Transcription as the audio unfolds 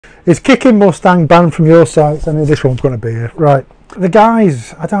Is kicking Mustang banned from your sites? I know this one's going to be here. Right. The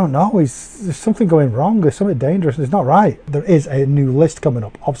guys, I don't know, there's something going wrong, there's something dangerous, it's not right. There is a new list coming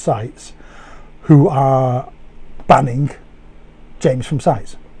up of sites who are banning James from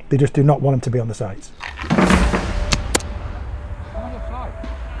sites. They just do not want him to be on the sites.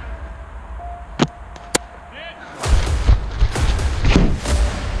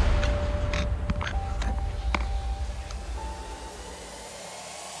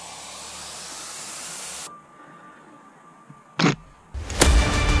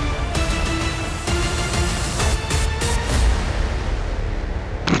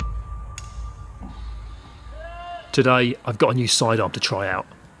 Today I've got a new sidearm to try out.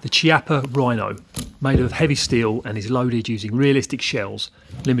 The Chiappa Rhino, made of heavy steel and is loaded using realistic shells,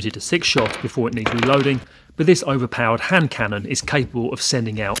 limited to 6 shots before it needs reloading, but this overpowered hand cannon is capable of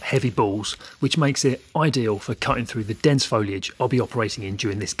sending out heavy balls, which makes it ideal for cutting through the dense foliage I'll be operating in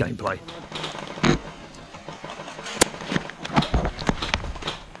during this gameplay.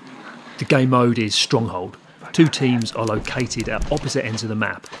 The game mode is Stronghold. 2 teams are located at opposite ends of the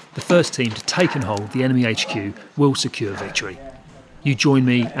map. The first team to take and hold the enemy HQ will secure victory. You join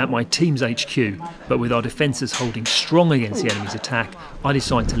me at my team's HQ, but with our defences holding strong against the enemy's attack, I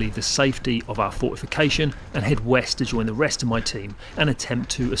decide to leave the safety of our fortification and head west to join the rest of my team and attempt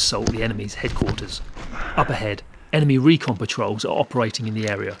to assault the enemy's headquarters. Up ahead, enemy recon patrols are operating in the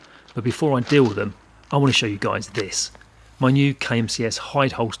area, but before I deal with them, I want to show you guys this. My new KMCS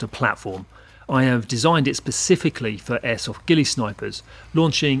hide holster platform. I have designed it specifically for airsoft ghillie snipers,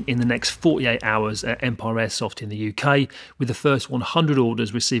 launching in the next 48 hours at Empire Airsoft in the UK, with the first 100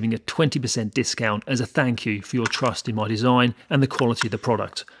 orders receiving a 20% discount as a thank you for your trust in my design and the quality of the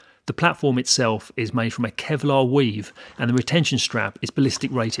product. The platform itself is made from a Kevlar weave and the retention strap is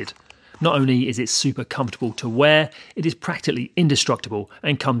ballistic rated. Not only is it super comfortable to wear, it is practically indestructible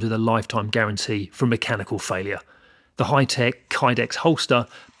and comes with a lifetime guarantee from mechanical failure. The high-tech Kydex holster,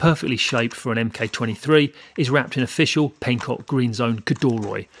 perfectly shaped for an MK23, is wrapped in official Paincock Green Zone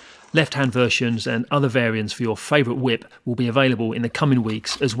corduroy. Left-hand versions and other variants for your favourite whip will be available in the coming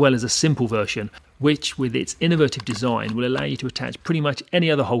weeks, as well as a simple version, which with its innovative design will allow you to attach pretty much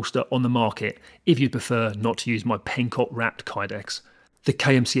any other holster on the market if you'd prefer not to use my Paincock wrapped Kydex. The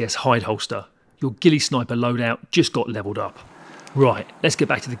KMCS hide holster. Your ghillie sniper loadout just got levelled up. Right, let's get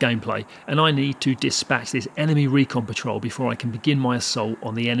back to the gameplay, and I need to dispatch this enemy recon patrol before I can begin my assault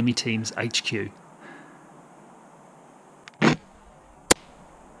on the enemy team's HQ.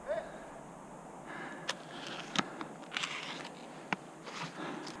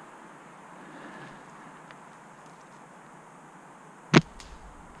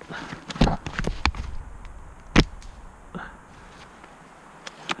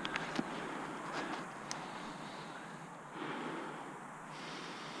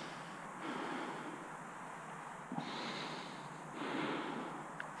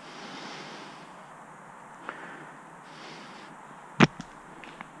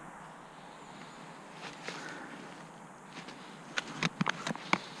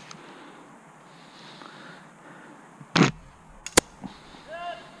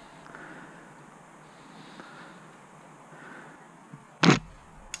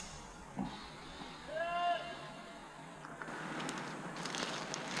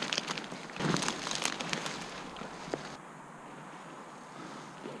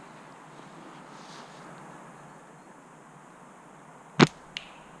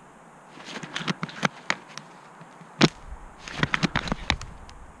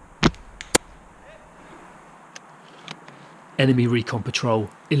 Enemy recon patrol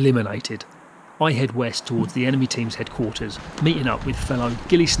eliminated. I head west towards the enemy team's headquarters, meeting up with fellow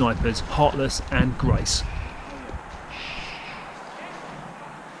ghillie snipers Heartless and Grace.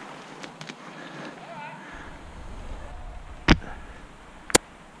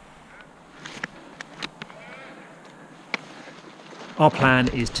 Our plan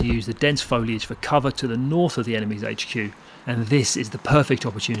is to use the dense foliage for cover to the north of the enemy's HQ, and this is the perfect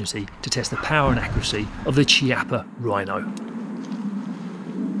opportunity to test the power and accuracy of the Chiappa Rhino.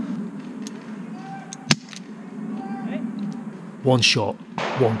 One shot,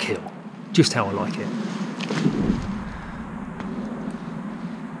 one kill. Just how I like it.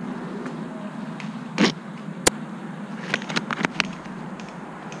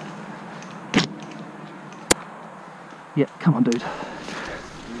 Yeah, come on, dude. Oh,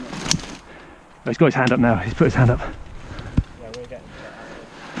 he's got his hand up now. He's put his hand up. Yeah, we're getting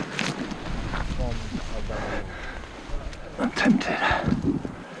I'm tempted.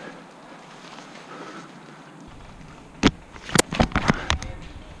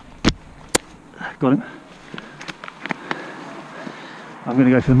 Got him. I'm going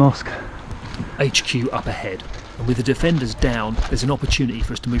to go for the mosque. HQ up ahead, and with the defenders down, there's an opportunity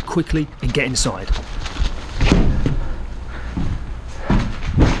for us to move quickly and get inside.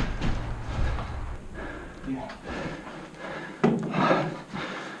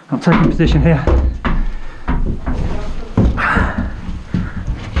 I'm taking position here.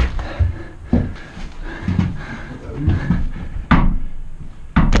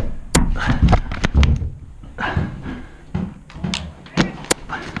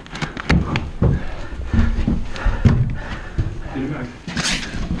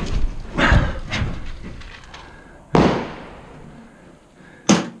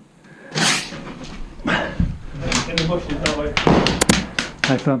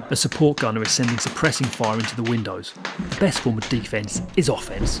 A support gunner is sending suppressing fire into the windows. The best form of defence is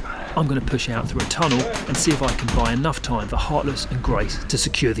offence. I'm going to push out through a tunnel and see if I can buy enough time for Heartless and Grace to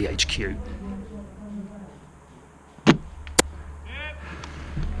secure the HQ.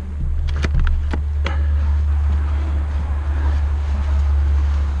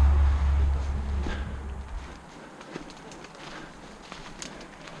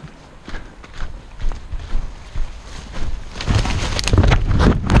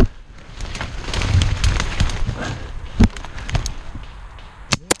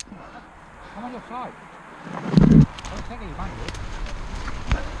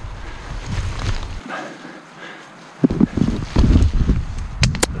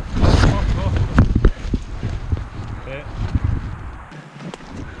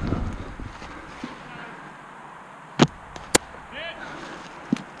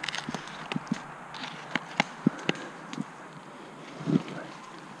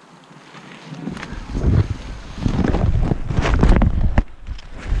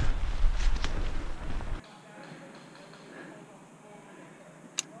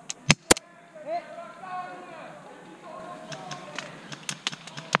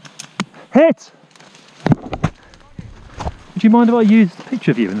 Hit! Would you mind if I used a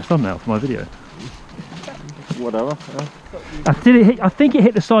picture of you in the thumbnail for my video? Whatever. I think it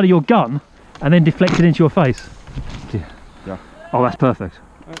hit the side of your gun and then deflected into your face. Yeah. Oh, that's perfect.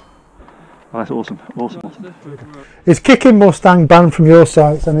 Oh, that's awesome. Awesome. Is kicking Mustang banned from your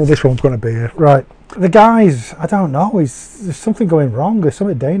sites? I know this one's going to be here. Right. The guys, I don't know, there's something going wrong, there's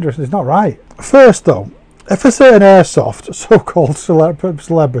something dangerous, it's not right. First though, if a certain airsoft, so-called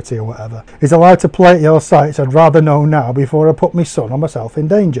celebrity or whatever, is allowed to play at your sites, I'd rather know now before I put my son or myself in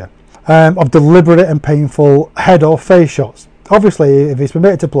danger of deliberate and painful head or face shots. Obviously, if it's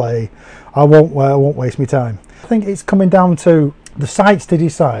permitted to play, I won't waste my time. I think it's coming down to the sites to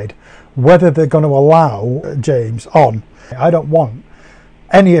decide whether they're going to allow James on. I don't want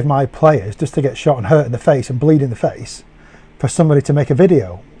any of my players just to get shot and hurt in the face and bleed in the face for somebody to make a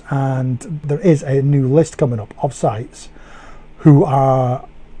video. And there is a new list coming up of sites who are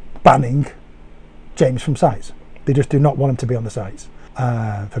banning James from sites. They just do not want him to be on the sites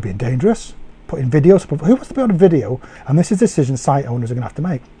for being dangerous, putting videos. Who wants to be on a video? And this is a decision site owners are going to have to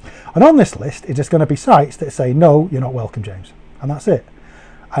make. And on this list is just going to be sites that say, no, you're not welcome, James. And that's it.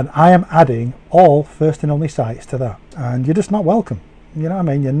 And I am adding all first and only sites to that. And you're just not welcome. You know what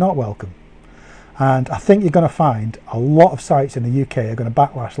I mean? You're not welcome. And I think you're going to find a lot of sites in the UK are going to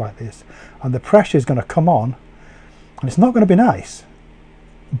backlash like this. And the pressure is going to come on. And it's not going to be nice.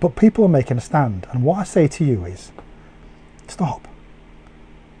 But people are making a stand. And what I say to you is, stop.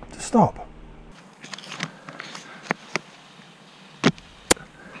 Just stop.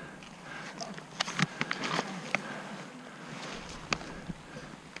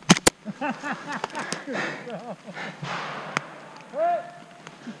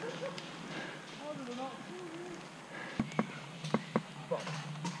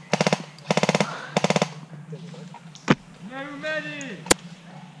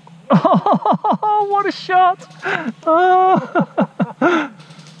 Oh, what a shot! Oh.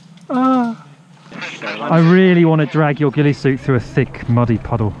 Oh. I really want to drag your ghillie suit through a thick, muddy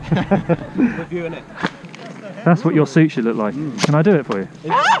puddle. That's what your suit should look like. Can I do it for you?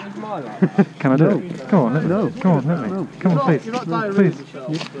 Can I do it? Come on, let me. Come on, let me. Come on, please.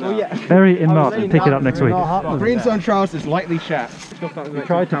 Please. Bury it in mud and pick it up next week. Greenstone trousers, lightly shat.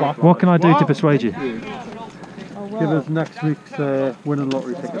 What can I do to persuade you? Give us next week's win a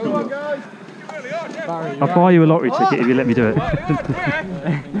lottery ticket. I'll buy you a lottery ticket if you let me do it.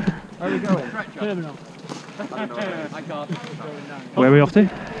 Where are we off to?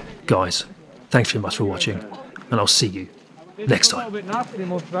 Guys, thanks very much for watching, and I'll see you next time.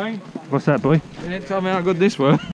 What's that, boy? You didn't tell me how good this was.